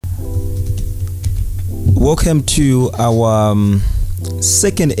Welcome to our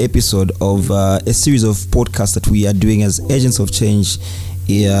second episode of a series of podcasts that we are doing as Agents of Change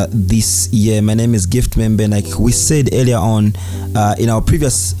this year. My name is Gift Member. Like we said earlier on in our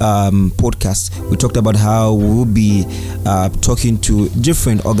previous podcast, we talked about how we will be talking to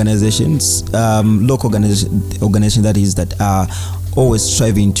different organizations, local organizations that are always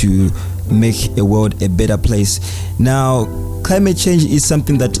striving to make a world a better place. Now, climate change is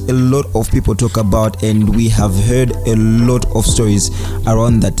something that a lot of people talk about, and we have heard a lot of stories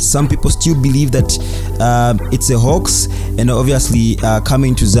around that. Some people still believe that it's a hoax, and obviously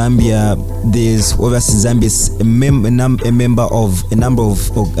coming to Zambia, there's obviously Zambia's a member of a number of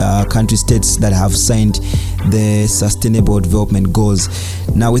country states that have signed the Sustainable Development Goals.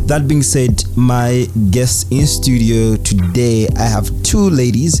 Now, with that being said, my guests in studio today, I have two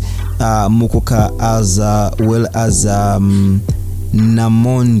ladies, Mukoka as well as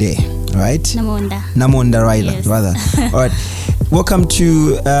Namonde, right? Namonda, right? Yes. Rather. All right. Welcome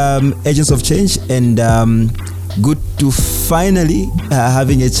to Agents of Change, and good to finally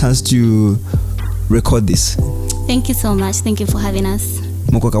having a chance to record this. Thank you so much. Thank you for having us.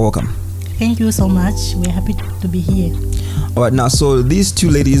 Mukoka, welcome. Thank you so much. We're happy to be here. All right, now, so these two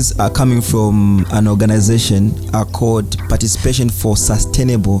ladies are coming from an organization called Participation for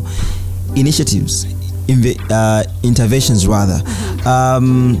Sustainable Initiatives, interventions rather.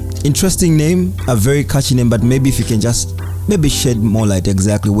 Interesting name, a very catchy name, but maybe if you can just shed more light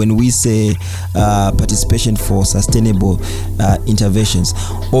exactly when we say participation for sustainable interventions.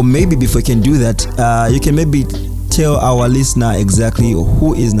 Or maybe before you can do that, you can maybe tell our listener exactly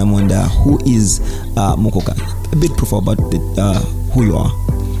who is Namonda, who is Mukoka. A bit profile about who you are.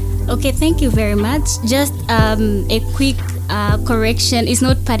 Okay, thank you very much. Just a quick correction. It's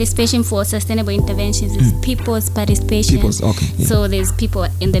not participation for sustainable interventions. It's people's participation. Okay. Yeah. So there's people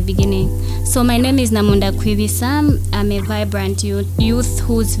in the beginning. So my name is Namonda Kwibisa. I'm a vibrant youth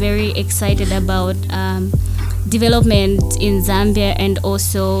who's very excited about development in Zambia and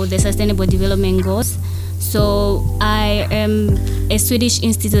also the Sustainable Development Goals. So I am a Swedish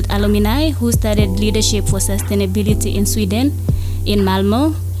Institute alumni who studied leadership for sustainability in Sweden, in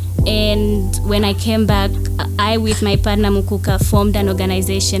Malmö. And when I came back, I with my partner Mukuka formed an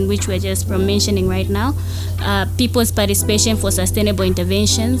organization which we're just mentioning right now, People's Participation for Sustainable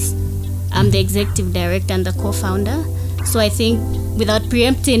Interventions. I'm the executive director and the co-founder. So I think without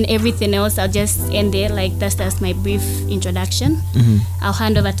preempting everything else, I'll just end there. Like that's my brief introduction. I'll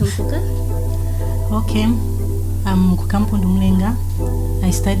hand over to Mukuka. Okay, I'm Kukampundu Mlenga.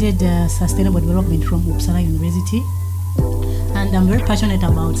 I studied sustainable development from Uppsala University, and I'm very passionate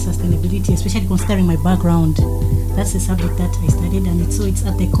about sustainability, especially considering my background. That's the subject that I studied, and it's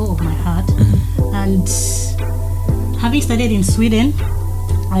at the core of my heart. And having studied in Sweden,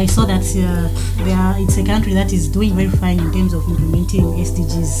 I saw that it's a country that is doing very fine in terms of implementing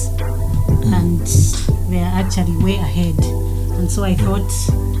SDGs, and they are actually way ahead. And so I thought,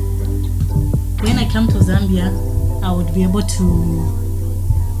 when I come to Zambia, I would be able to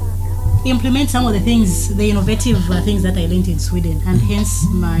implement some of the innovative things that I learned in Sweden, and hence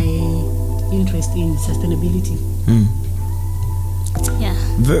my interest in sustainability. Yeah.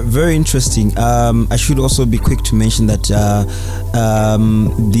 Very, very interesting. I should also be quick to mention that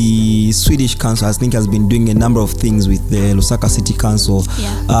the Swedish Council, I think, has been doing a number of things with the Lusaka City Council.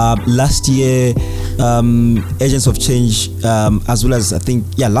 Yeah. Last year, Agents of Change, as well as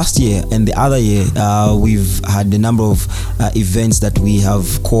last year and the other year, we've had a number of events that we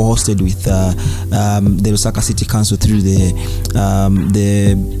have co-hosted with the Lusaka City Council through the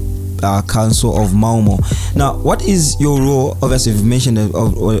Council of Malmö. Now, what is your role? Obviously, you've mentioned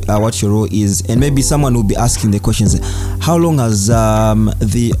what your role is, and maybe someone will be asking the questions. How long has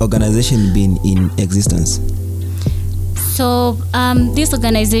the organization been in existence? So this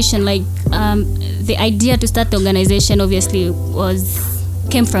organization, the idea to start the organization obviously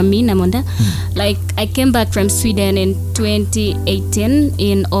came from me, Namonda. Like I came back from Sweden in 2018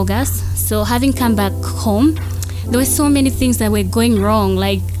 in August. So having come back home, there were so many things that were going wrong.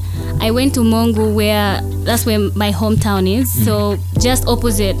 Like I went to Mongo, that's where my hometown is. So just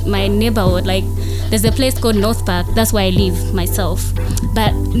opposite my neighborhood, like there's a place called North Park. That's where I live myself.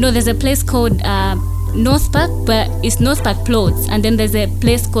 But no, there's a place called North Park, but it's North Park Plots. And then there's a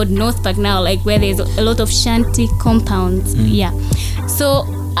place called North Park now, like where there's a lot of shanty compounds. Yeah. So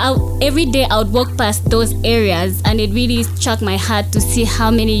every day I would walk past those areas, and it really struck my heart to see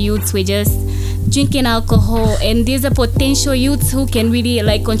how many youths were just drinking alcohol, and these are potential youths who can really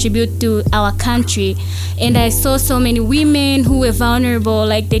contribute to our country. And I saw so many women who were vulnerable,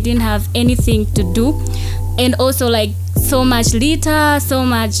 like they didn't have anything to do, and also so much litter, so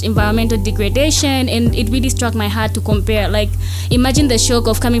much environmental degradation, and it really struck my heart to compare. Like, imagine the shock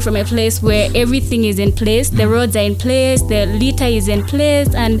of coming from a place where everything is in place, the roads are in place, the litter is in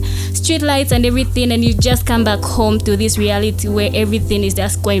place, and street lights and everything, and you just come back home to this reality where everything is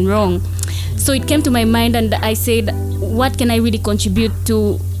just going wrong. So it came to my mind, and I said, what can I really contribute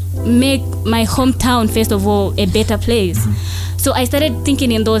to make my hometown, first of all, a better place? So I started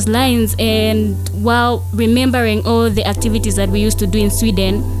thinking in those lines, and while remembering all the activities that we used to do in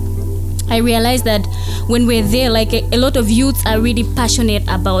Sweden, I realized that when we're there, like a lot of youths are really passionate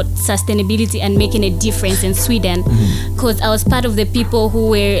about sustainability and making a difference in Sweden. Because I was part of the people who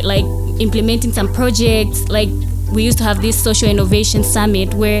were like implementing some projects. Like, we used to have this social innovation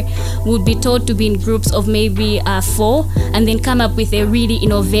summit where we'd be told to be in groups of maybe 4 and then come up with a really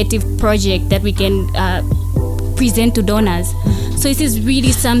innovative project that we can present to donors. So this is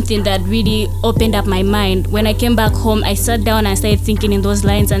really something that really opened up my mind. When I came back home, I sat down and started thinking in those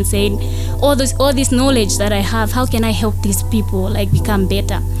lines and said, all this knowledge that I have, how can I help these people like become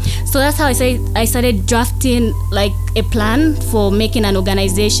better? So that's how I started drafting like a plan for making an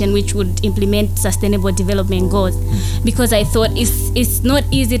organization which would implement sustainable development goals, because I thought it's not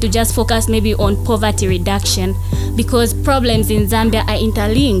easy to just focus maybe on poverty reduction, because problems in Zambia are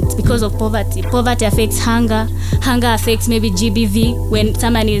interlinked because of poverty. Poverty affects hunger affects maybe GBV. When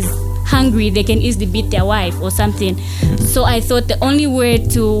someone is hungry, they can easily beat their wife or something. So I thought the only way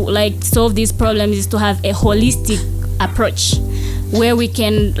to like solve these problems is to have a holistic approach where we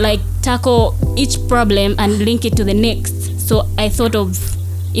can like tackle each problem and link it to the next. So I thought of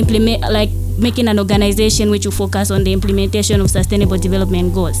making an organization which will focus on the implementation of sustainable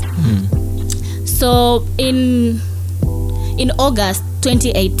development goals. So in August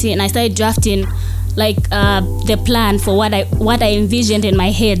 2018, I started drafting like the plan for what I envisioned in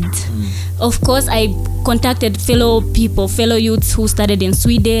my head. Of course, I contacted fellow youths who studied in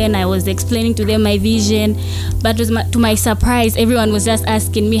Sweden. I was explaining to them my vision, but to my surprise, everyone was just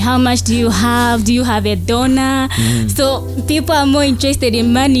asking me, how much do you have? Do you have a donor? So people are more interested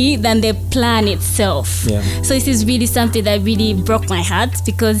in money than the plan itself. Yeah. So this is really something that really broke my heart,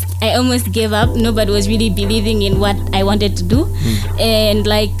 because I almost gave up. Nobody was really believing in what I wanted to do. And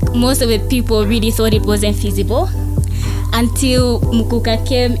like most of the people really thought it wasn't feasible, until Mukuka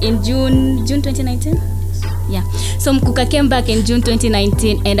came in June 2019. Yeah. So Mukuka came back in June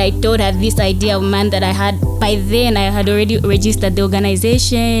 2019, and I told her this idea of mine that I had. By then, I had already registered the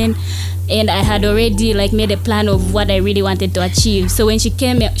organization, and I had already like made a plan of what I really wanted to achieve. So when she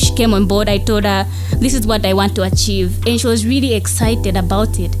came on board, I told her, this is what I want to achieve, and she was really excited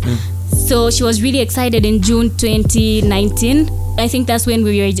about it. So she was really excited in June 2019. I think that's when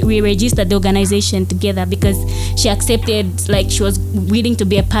we registered the organization together, because she accepted, like she was willing to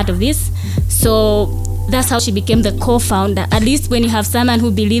be a part of this. So that's how she became the co-founder. At least when you have someone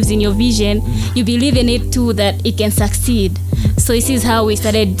who believes in your vision, you believe in it too, that it can succeed. So this is how we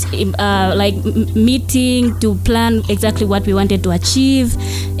started meeting to plan exactly what we wanted to achieve.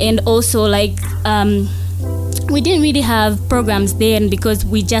 And also we didn't really have programs then, because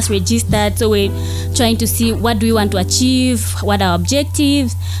we just registered. So we're trying to see what do we want to achieve, what are our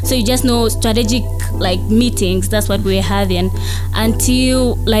objectives. So you just know strategic meetings. That's what we were having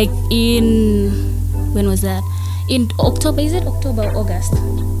until when was that? In October? Is it October or August?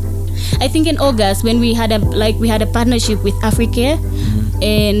 I think in August, when we had a partnership with Africare,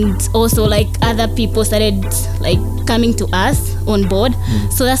 and also other people started coming to us on board.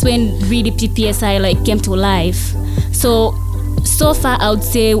 So that's when really PPSI came to life. So far I would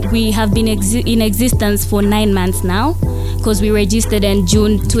say we have been in existence for 9 months now, because we registered in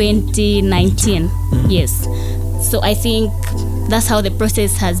June 2019. Yes. So I think that's how the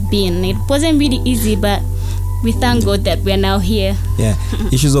process has been. It wasn't really easy, but we thank God that we're now here. Yeah,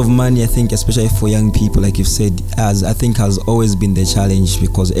 issues of money, I think, especially for young people, like you've said, has always been the challenge,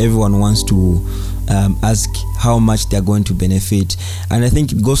 because everyone wants to ask how much they're going to benefit. And I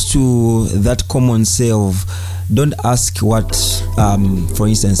think it goes to that common say of, don't ask what, for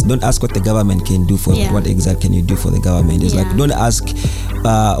instance, don't ask what the government can do for what exactly can you do for the government. It's don't ask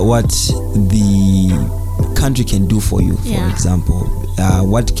what the country can do for you, for example.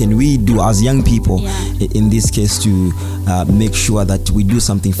 What can we do as young people in this case to make sure that we do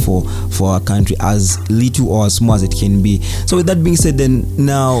something for our country, as little or as small as it can be. So with that being said, then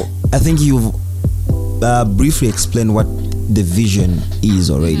now I think you've briefly explained what the vision is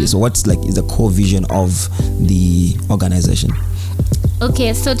already. So what's is the core vision of the organization?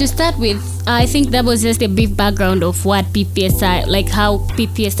 Okay, so to start with, I think that was just a brief background of what PPSI, like how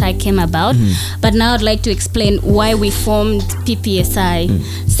PPSI came about. But now I'd like to explain why we formed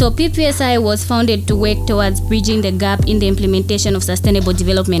PPSI. So PPSI was founded to work towards bridging the gap in the implementation of sustainable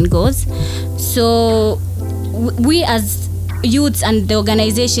development goals. So we as youths and the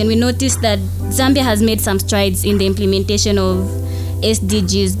organization, we noticed that Zambia has made some strides in the implementation of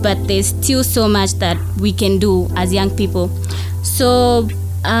SDGs, but there's still so much that we can do as young people. So,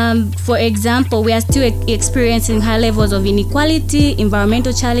 for example, we are still experiencing high levels of inequality,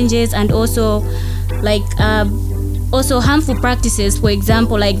 environmental challenges, and also harmful practices. For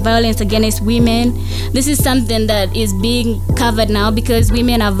example, like violence against women. This is something that is being covered now because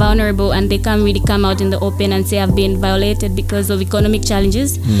women are vulnerable and they can't really come out in the open and say I've been violated because of economic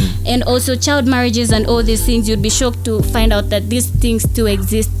challenges. And also child marriages and all these things. You'd be shocked to find out that these things still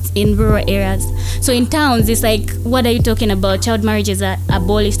exist in rural areas. So in towns, it's like, what are you talking about? Child marriages are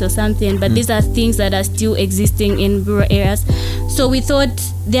abolished or something, but these are things that are still existing in rural areas. So we thought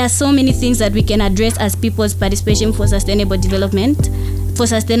there are so many things that we can address as people's participation for sustainable development, for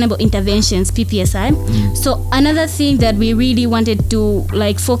sustainable interventions, PPSI. So another thing that we really wanted to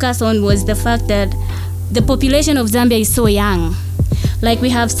focus on was the fact that the population of Zambia is so young. Like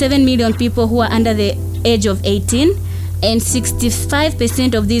we have 7 million people who are under the age of 18, and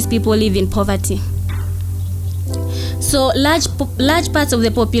 65% of these people live in poverty. So large parts of the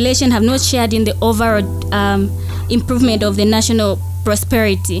population have not shared in the overall improvement of the national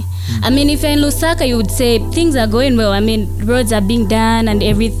prosperity. I mean, if you're in Lusaka, you would say things are going well. I mean, roads are being done and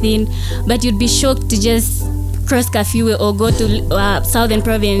everything, but you'd be shocked to just cross Kafue or go to Southern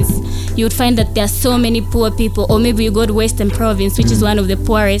Province. You would find that there are so many poor people. Or maybe you go to Western Province, which is one of the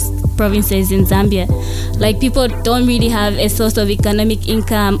poorest provinces in Zambia. Like, people don't really have a source of economic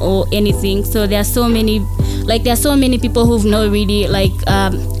income or anything. So there are so many people who've not really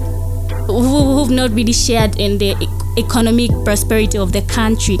who've not really shared in the economic prosperity of the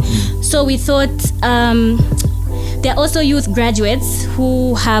country. So we thought there are also youth graduates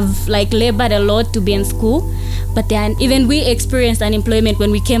who have labored a lot to be in school, but then even we experienced unemployment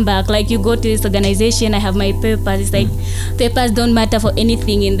when we came back. Like, you go to this organization, I have my papers. It's like papers don't matter for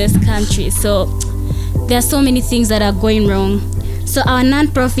anything in this country. So there are so many things that are going wrong. So our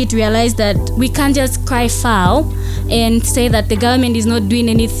non-profit realized that we can't just cry foul and say that the government is not doing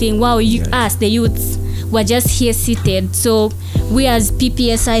anything. Wow, us, the youths, we're just here seated. So we as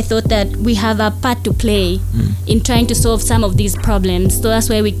PPSI thought that we have a part to play in trying to solve some of these problems. So that's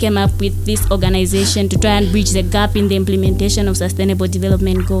why we came up with this organization to try and bridge the gap in the implementation of sustainable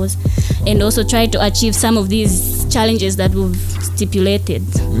development goals and also try to achieve some of these challenges that we've stipulated.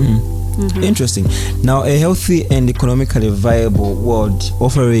 Interesting. Now, a healthy and economically viable world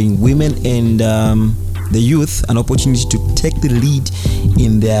offering women and the youth an opportunity to take the lead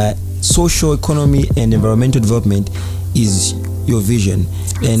in their social, economy, and environmental development is your vision.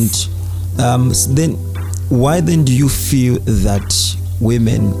 Yes. And then, why then do you feel that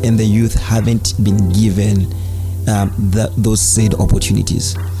women and the youth haven't been given those said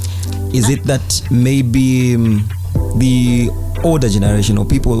opportunities? Is it that maybe the older generation or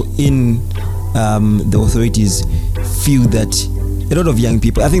people in the authorities feel that a lot of young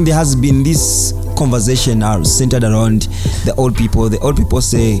people, I think there has been this conversation now centered around the old people. The old people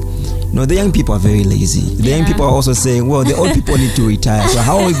say, no, the young people are very lazy. The young people are also saying, well, the old people need to retire. So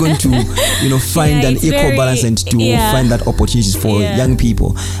how are we going to, find an equal balance and to find that opportunities for young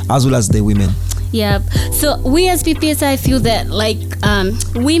people as well as the women? Yeah. So we as PPSI feel that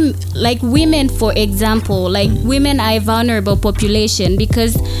women, for example, women are a vulnerable population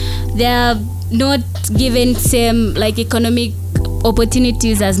because they are not given same economic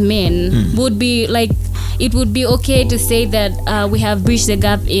opportunities as men. It would be okay to say that we have bridged the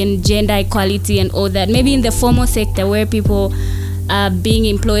gap in gender equality and all that. Maybe in the formal sector where people are being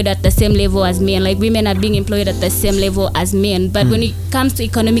employed at the same level as men, like women are being employed at the same level as men. But when it comes to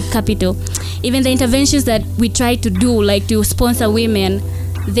economic capital, even the interventions that we try to do, like to sponsor women,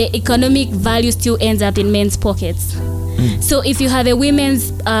 the economic value still ends up in men's pockets. So if you have a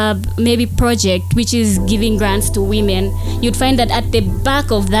women's maybe project which is giving grants to women, you'd find that at the back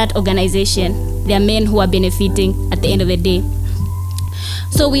of that organization, there are men who are benefiting at the end of the day.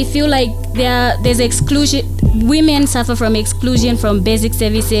 So we feel like there's exclusion. Women suffer from exclusion from basic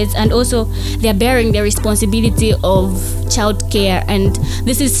services, and also they're bearing the responsibility of childcare, and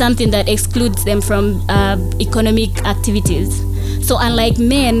this is something that excludes them from economic activities. So unlike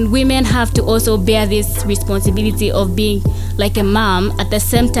men, women have to also bear this responsibility of being like a mom, at the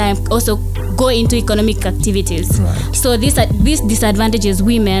same time also go into economic activities. Right. So this disadvantages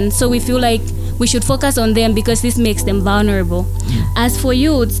women. So we feel like we should focus on them because this makes them vulnerable. As for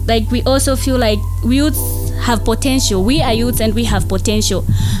youths, like we also feel like youths have potential. We are youths and we have potential.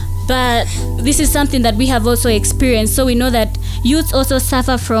 But this is something that we have also experienced. So we know that youths also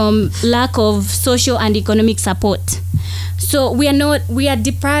suffer from lack of social and economic support. So we are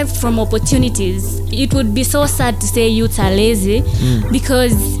deprived from opportunities. It would be so sad to say youths are lazy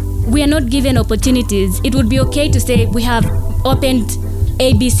because we are not given opportunities. It would be okay to say we have opened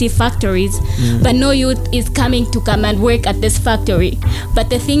ABC factories, but no youth is coming to come and work at this factory.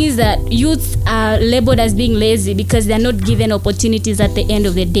 But the thing is that youths are labeled as being lazy because they're not given opportunities at the end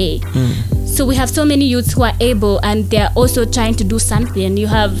of the day. So we have so many youths who are able and they're also trying to do something.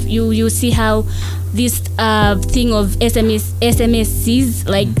 You see how this thing of SMSCs,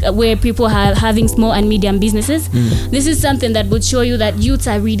 like where people are having small and medium businesses. This is something that would show you that youths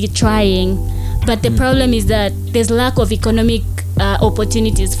are really trying. But the problem is that there's lack of economic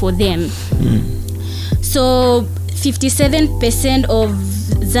opportunities for them. So 57% of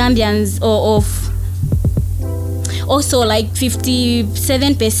Zambians, or of also like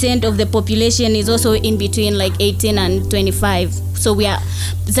 57% of the population is also in between like 18 and 25. So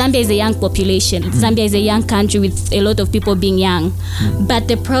Zambia is a young population. Zambia is a young country with a lot of people being young. But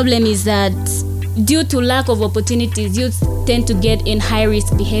the problem is that due to lack of opportunities, youths tend to get in high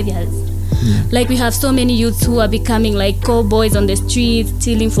risk behaviors. Like we have so many youths who are becoming like cowboys on the streets,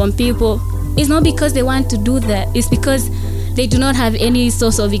 stealing from people. It's not because they want to do that. It's because they do not have any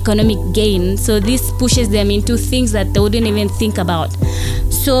source of economic gain. So this pushes them into things that they wouldn't even think about.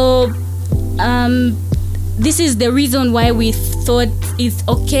 So this is the reason why we thought it's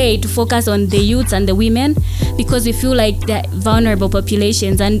okay to focus on the youths and the women, because we feel like they're vulnerable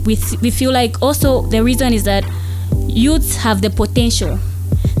populations. And we feel like also the reason is that youths have the potential.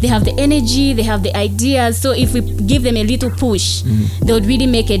 They have the energy, they have the ideas. So if we give them a little push, they would really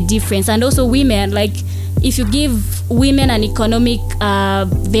make a difference. And also women, like if you give women an economic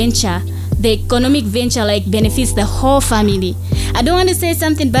venture, the economic venture like benefits the whole family. I don't want to say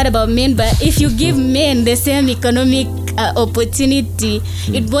something bad about men, but if you give men the same economic opportunity,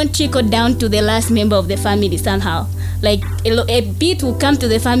 it won't trickle down to the last member of the family somehow. Like a bit will come to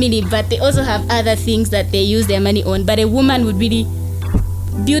the family, but they also have other things that they use their money on. But a woman would really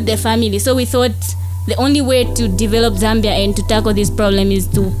build the family. So we thought the only way to develop Zambia and to tackle this problem is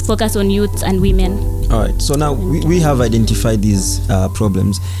to focus on youths and women. All right, so now we have identified these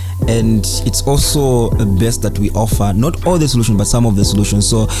problems, and it's also best that we offer not all the solutions but some of the solutions.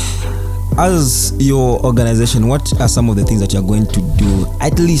 So as your organization, what are some of the things that you're going to do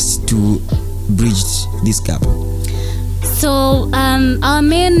at least to bridge this gap? So our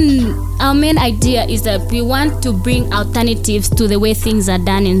main idea is that we want to bring alternatives to the way things are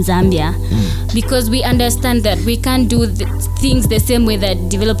done in Zambia, because we understand that we can't do things the same way that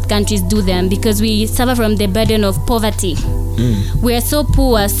developed countries do them, because we suffer from the burden of poverty. We are so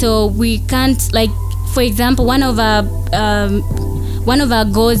poor, so we can't, like, for example, one of our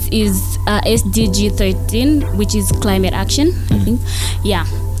goals is SDG 13, which is climate action, I think. Yeah.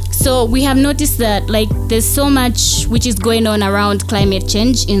 So we have noticed that like there's so much which is going on around climate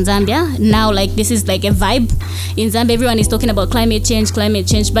change in Zambia. Now like this is like a vibe. In Zambia everyone is talking about climate change,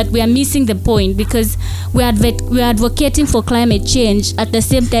 but we are missing the point, because we are advocating for climate change. At the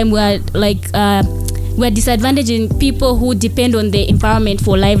same time we are like we're disadvantaging people who depend on the environment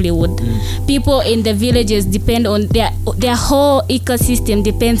for livelihood. People in the villages depend on their whole ecosystem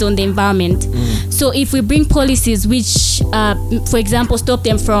depends on the environment. So if we bring policies which, for example, stop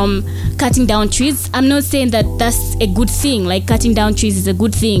them from cutting down trees, I'm not saying that that's a good thing. Like cutting down trees is a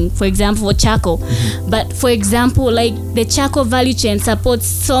good thing, for example, for charcoal. But for example, like the charcoal value chain supports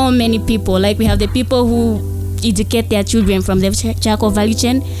so many people. Like we have the people who educate their children from the charcoal value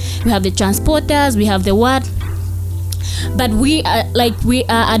chain. We have the transporters, we have the what. But we are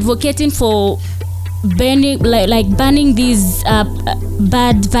advocating for banning these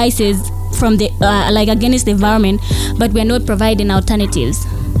bad vices from the against the environment, but we are not providing alternatives.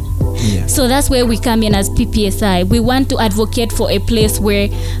 So that's where we come in as PPSI. We want to advocate for a place where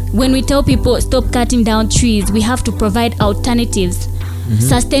when we tell people stop cutting down trees, we have to provide alternatives.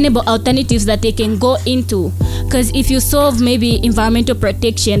 Sustainable alternatives that they can go into, because if you solve maybe environmental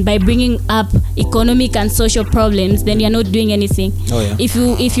protection by bringing up economic and social problems, then you're not doing anything.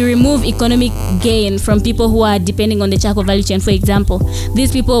 If you remove economic gain from people who are depending on the charcoal value chain, for example,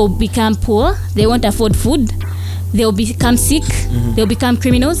 these people will become poor, they won't afford food, they'll become sick, they'll become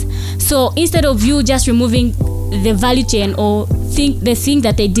criminals. So instead of you just removing the value chain or the thing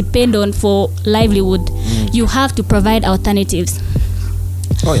that they depend on for livelihood, you have to provide alternatives.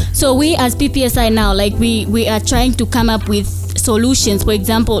 Oh, yeah. So we as PPSI now, like we are trying to come up with solutions. For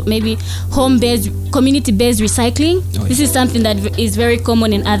example, maybe home-based, community-based recycling. Oh, yeah. This is something that is very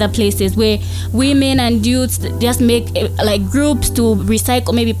common in other places where women and youths just make like groups to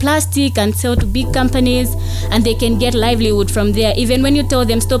recycle maybe plastic and sell to big companies, and they can get livelihood from there. Even when you tell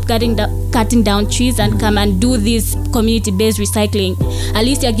them stop cutting down trees and come and do this community-based recycling, at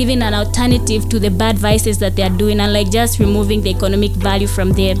least you're giving an alternative to the bad vices that they are doing, and like just removing the economic value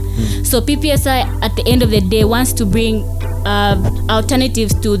from them. So PPSI at the end of the day wants to bring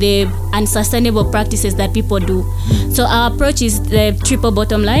alternatives to the unsustainable practices that people do. So our approach is the triple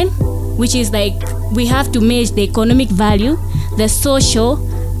bottom line, which is like we have to measure the economic value, the social,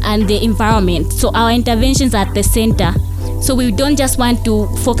 and the environment. So our interventions are at the center. So we don't just want to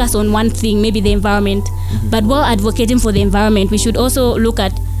focus on one thing, maybe the environment, but while advocating for the environment, we should also look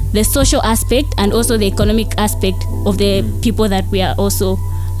at the social aspect and also the economic aspect of the people that we are also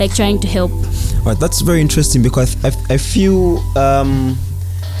like trying to help. Right, that's very interesting because I feel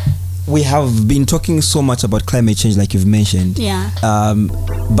we have been talking so much about climate change, like you've mentioned. Yeah.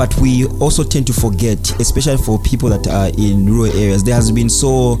 But we also tend to forget, especially for people that are in rural areas, there has been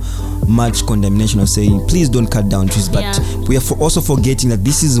so much condemnation of saying, please don't cut down trees. But we are also forgetting that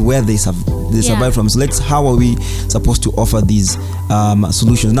this is where they survive from. So how are we supposed to offer these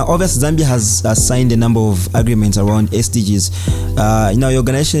solutions? Now, obviously, Zambia has signed a number of agreements around SDGs. Now, your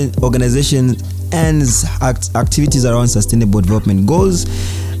organization ends activities around sustainable development goals.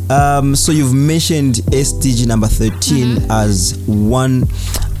 So you've mentioned SDG number 13 as one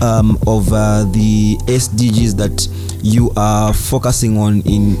of the SDGs that you are focusing on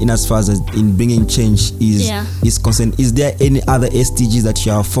in as far as in bringing change is concerned. Is there any other SDGs that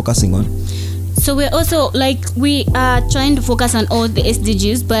you are focusing on? So we're also we are trying to focus on all the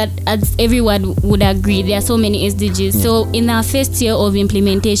SDGs, but as everyone would agree, there are so many SDGs. So in our first year of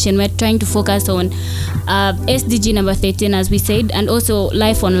implementation, we're trying to focus on SDG number 13, as we said, and also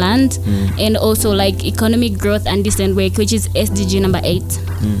life on land, and also economic growth and decent work, which is SDG number 8.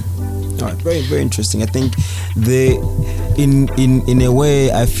 All right, very, very interesting. I think in a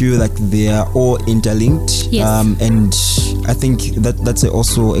way, I feel like they are all interlinked. Yes. And I think that's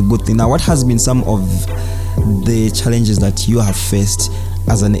also a good thing. Now, what has been some of the challenges that you have faced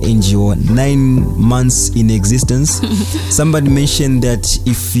as an NGO, 9 months in existence? Somebody mentioned that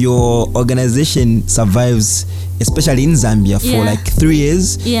if your organization survives, especially in Zambia, for 3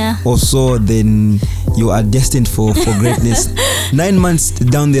 years or so, then you are destined for greatness. 9 months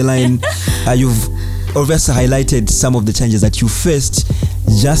down the line, you've obviously highlighted some of the challenges that you faced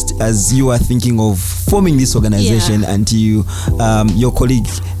just as you are thinking of forming this organization until your colleague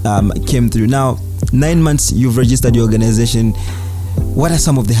came through. Now, 9 months you've registered your organization. What are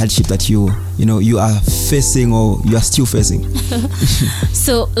some of the hardships that you are facing or you are still facing?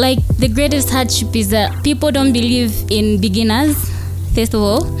 So the greatest hardship is that people don't believe in beginners. First of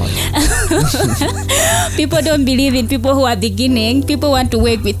all, people don't believe in people who are beginning. People want to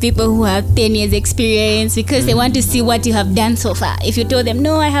work with people who have 10 years experience because they want to see what you have done so far. If you told them,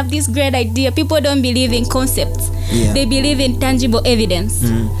 no, I have this great idea, people don't believe in concepts. They believe in tangible evidence.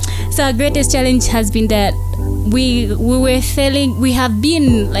 So our greatest challenge has been that we were failing. We have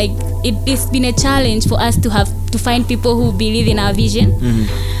been it's been a challenge for us to find people who believe in our vision.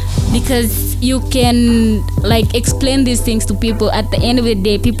 Because you can explain these things to people. At the end of the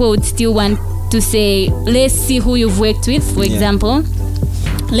day, people would still want to say, let's see who you've worked with, for example.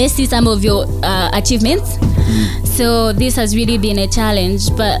 Let's see some of your achievements. So this has really been a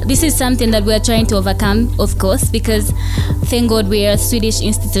challenge, but this is something that we're trying to overcome, of course, because thank God we are Swedish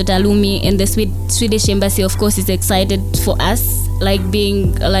Institute alumni, and the Swedish Embassy, of course, is excited for us.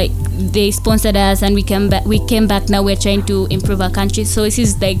 They sponsored us and we came back. Now we're trying to improve our country. So this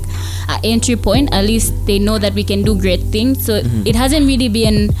is an entry point. At least they know that we can do great things. So it hasn't really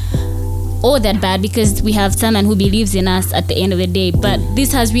been all that bad because we have someone who believes in us at the end of the day. But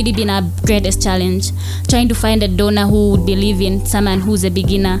this has really been our greatest challenge, trying to find a donor who would believe in someone who's a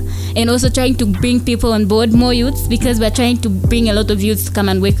beginner, and also trying to bring people on board, more youths, because we're trying to bring a lot of youths to come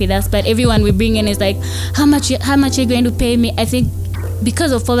and work with us. But everyone we bring in is how much are you going to pay me? I think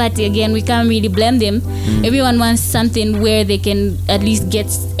because of poverty, again, we can't really blame them. Everyone wants something where they can at least get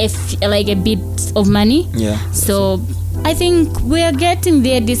a bit of money. So I think we are getting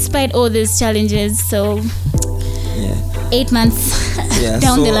there despite all these challenges. So 8 months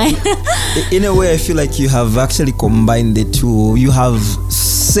down the line. In a way, I feel like you have actually combined the two. You have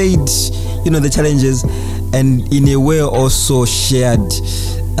said, the challenges, and in a way also shared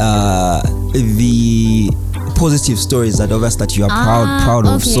the positive stories that obviously that you are proud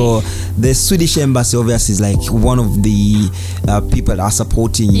of. Okay. So the Swedish embassy obviously is like one of the people that are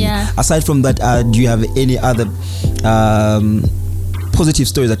supporting you. Yeah. Aside from that, do you have any other positive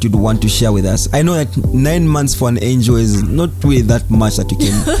stories that you'd want to share with us? I know that 9 months for an angel is not really that much that you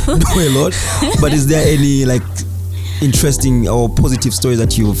can do a lot, but is there any like interesting or positive stories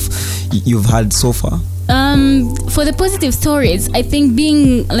that you've had so far? For the positive stories, I think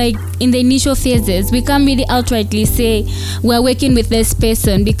being like in the initial phases, we can't really outrightly say we're working with this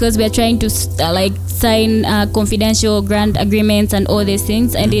person because we're trying to like sign confidential grant agreements and all these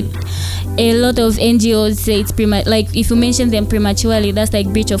things, and a lot of NGOs say it's like if you mention them prematurely, that's like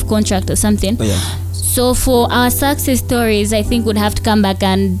breach of contract or something. Oh, yeah. So for our success stories, I think we'd have to come back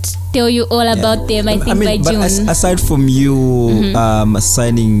and tell you all about them. I think by but June. Aside from you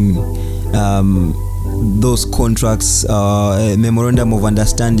signing those contracts, memorandum of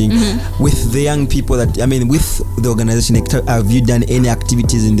understanding with the young people with the organization, have you done any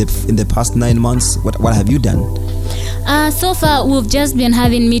activities in the past 9 months? What have you done? So far we've just been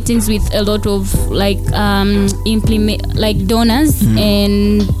having meetings with a lot of like donors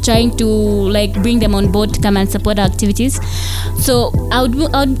and trying to like bring them on board to come and support our activities. So I would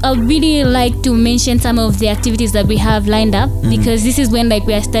really like to mention some of the activities that we have lined up because this is when like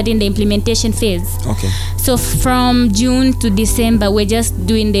we are starting the implementation phase. Okay. So from June to December we're just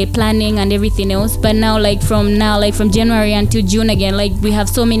doing the planning and everything else, but now from January until June again, like we have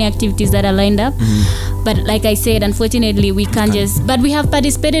so many activities that are lined up. But like I said, unfortunately we can't but we have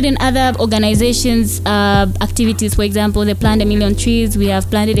participated in other organizations activities. For example, they planted 1 million trees. We have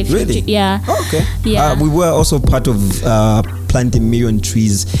planted a few Really? Yeah. Oh, okay. Yeah. We were also part of planting 1 million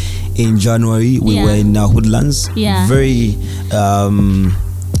trees in January. We Yeah. were in Hoodlands. Yeah. Very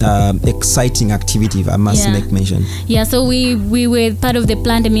exciting activity, if I must Yeah. make mention. Yeah, so we were part of the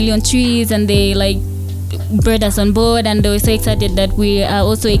Plant 1 Million Trees, and they like brought us on board, and they were so excited that we are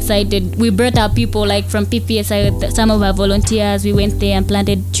also excited. We brought our people like from PPSI, some of our volunteers. We went there and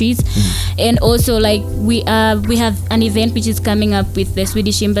planted trees, and also like we have an event which is coming up with the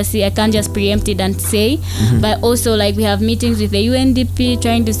Swedish Embassy. I can't just preempt it and say, but also like we have meetings with the UNDP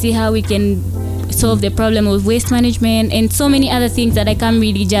trying to see how we can solve the problem of waste management and so many other things that I can't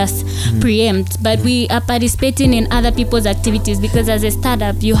really just preempt. But we are participating in other people's activities because as a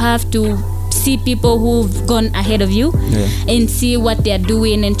startup you have to see people who've gone ahead of you and see what they are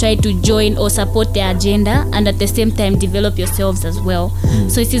doing and try to join or support their agenda, and at the same time develop yourselves as well.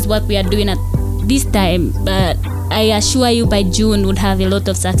 So this is what we are doing at this time, but I assure you by June we'll have a lot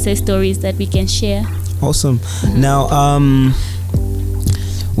of success stories that we can share. Awesome. Now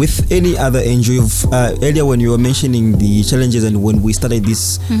with any other NGO, earlier when you were mentioning the challenges and when we started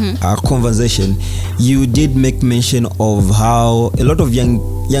this conversation, you did make mention of how a lot of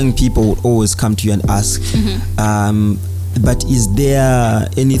young people would always come to you and ask, but is there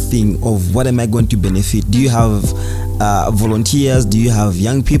anything of what am I going to benefit? Do you have volunteers? Do you have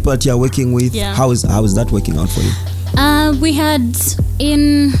young people that you are working with? Yeah. How is that working out for you? We had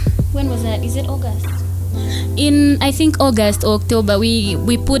when was that? Is it August? In I think August or October,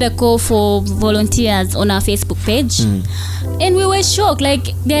 we put a call for volunteers on our Facebook page, and we were shocked.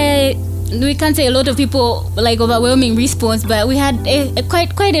 Like we can't say a lot of people like overwhelming response, but we had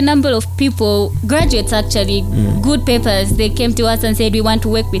quite a number of people, graduates actually, good papers. They came to us and said we want to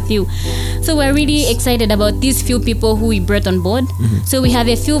work with you. So we're really excited about these few people who we brought on board. So we have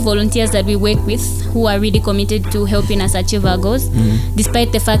a few volunteers that we work with who are really committed to helping us achieve our goals,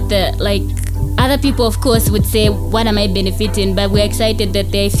 despite the fact that like other people of course would say what am I benefiting, but we're excited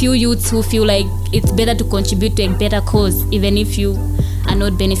that there are a few youths who feel like it's better to contribute to a better cause even if you are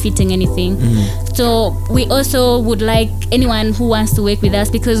not benefiting anything. So we also would like anyone who wants to work with us,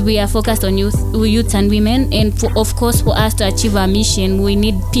 because we are focused on youths and women, and of course for us to achieve our mission we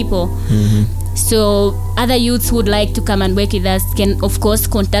need people. So other youths who would like to come and work with us can of course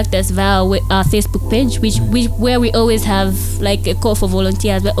contact us via our Facebook page, where we always have like a call for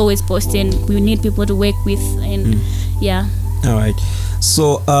volunteers. We're always posting we need people to work with, and yeah. All right.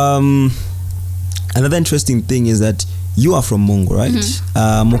 So another interesting thing is that you are from Mongo, right?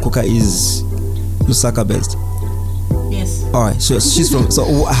 Mokoka is Lusaka based. Yes. All right. So she's from.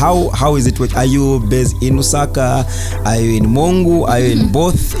 So how is it work? Are you based in Lusaka? Are you in Mongo? Are you in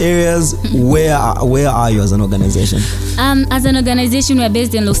both areas? Where are you as an organization? As an organization, we're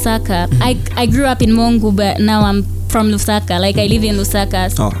based in Lusaka. I grew up in Mongo, but now I'm from Lusaka. Like I live in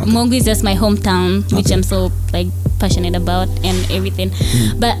Lusaka. So Mongo is just my hometown, which I'm so like passionate about and everything.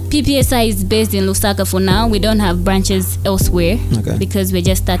 But PPSI is based in Lusaka for now. We don't have branches elsewhere because we're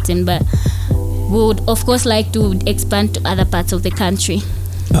just starting, but we would of course like to expand to other parts of the country.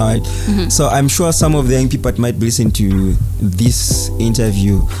 All right. So I'm sure some of the young people that might be listening to this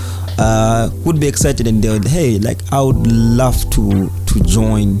interview would be excited, and they would, hey, like, I would love to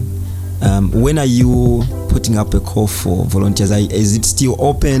join. When are you putting up a call for volunteers? Is it still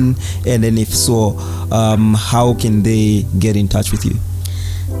open? And then if so, how can they get in touch with you?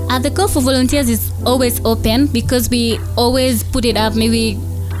 The call for volunteers is always open, because we always put it up maybe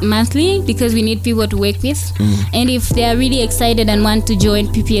monthly, because we need people to work with. And if they are really excited and want to join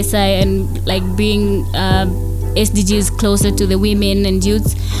PPSI and like bring SDGs closer to the women and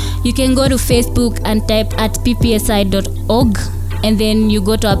youths, you can go to Facebook and type at ppsi.org, and then you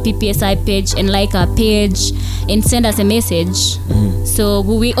go to our PPSI page and like our page and send us a message. So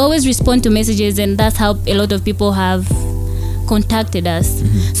we always respond to messages, and that's how a lot of people have contacted us.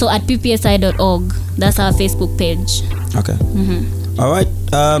 So at ppsi.org, that's our Facebook page. Okay. All right.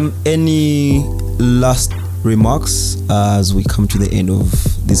 Any last remarks as we come to the end of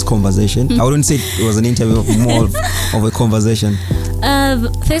this conversation? I wouldn't say it was an interview, more of a conversation.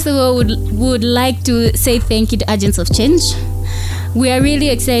 First of all, would like to say thank you to Agents of Change. We are really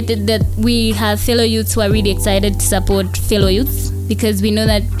excited that we have fellow youths who are really excited to support fellow youths, because we know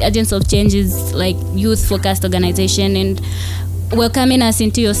that Agents of Change is like youth-focused organization, and welcoming us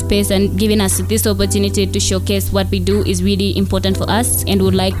into your space and giving us this opportunity to showcase what we do is really important for us, and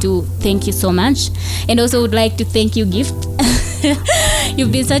would like to thank you so much. And also would like to thank you, Gift.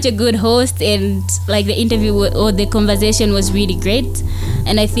 You've been such a good host, and like the interview or the conversation was really great,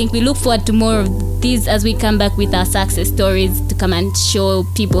 and I think we look forward to more of these as we come back with our success stories to come and show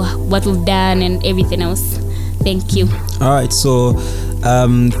people what we've done and everything else. Thank you. All right, so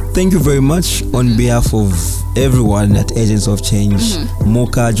thank you very much on behalf of everyone at Agents of Change,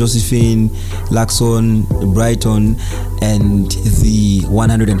 Mocha, Josephine, Laxon, Brighton, and the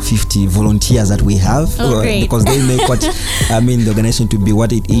 150 volunteers that we have, because they make what the organization to be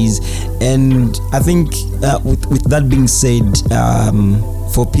what it is. And I think with that being said,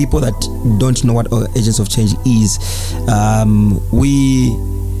 for people that don't know what Agents of Change is, we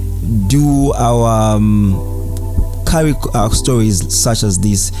do our carry our stories such as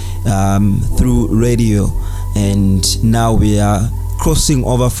this through radio, and now we are crossing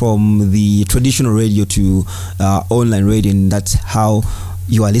over from the traditional radio to online radio, and that's how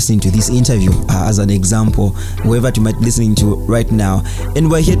you are listening to this interview as an example, whoever you might be listening to right now. And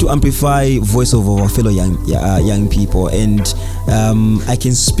we're here to amplify voice of our fellow young people, and I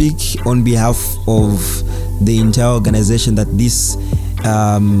can speak on behalf of the entire organization that this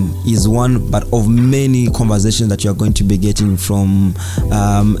is one but of many conversations that you are going to be getting from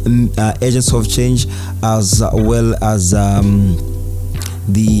Agents of Change, as well as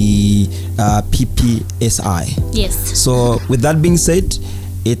the PPSI. Yes. So with that being said,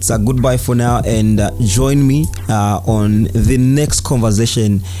 it's a goodbye for now, and join me on the next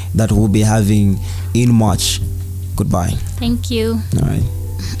conversation that we'll be having in March. Goodbye. Thank you. All right.